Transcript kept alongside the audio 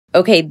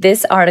Okay,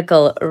 this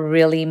article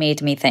really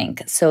made me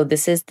think. So,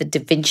 this is the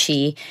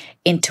Vinci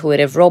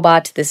intuitive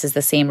robot. This is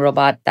the same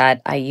robot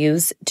that I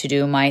use to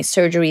do my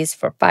surgeries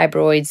for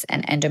fibroids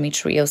and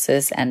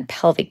endometriosis and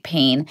pelvic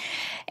pain.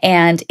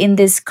 And in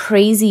this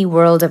crazy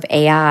world of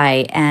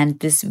AI and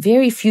this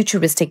very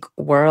futuristic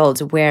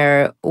world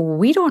where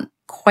we don't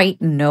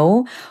quite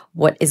know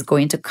what is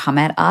going to come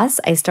at us,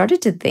 I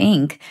started to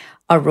think,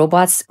 are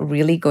robots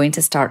really going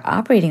to start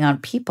operating on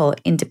people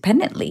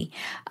independently?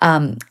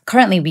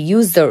 Currently, we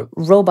use the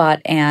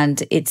robot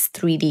and its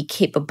 3D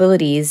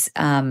capabilities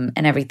and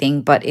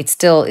everything, but it's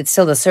still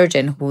the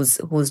surgeon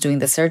who's doing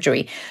the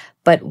surgery.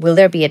 But will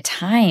there be a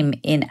time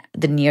in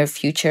the near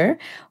future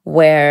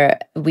where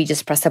we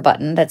just press a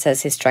button that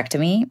says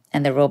hysterectomy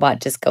and the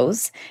robot just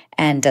goes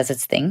and does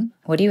its thing?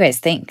 What do you guys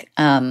think?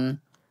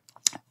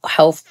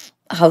 How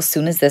how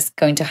soon is this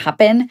going to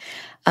happen?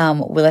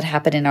 Will it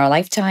happen in our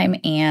lifetime?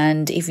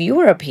 And if you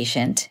were a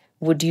patient,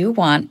 would you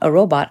want a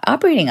robot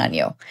operating on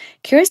you?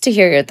 Curious to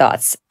hear your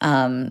thoughts.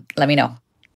 Let me know.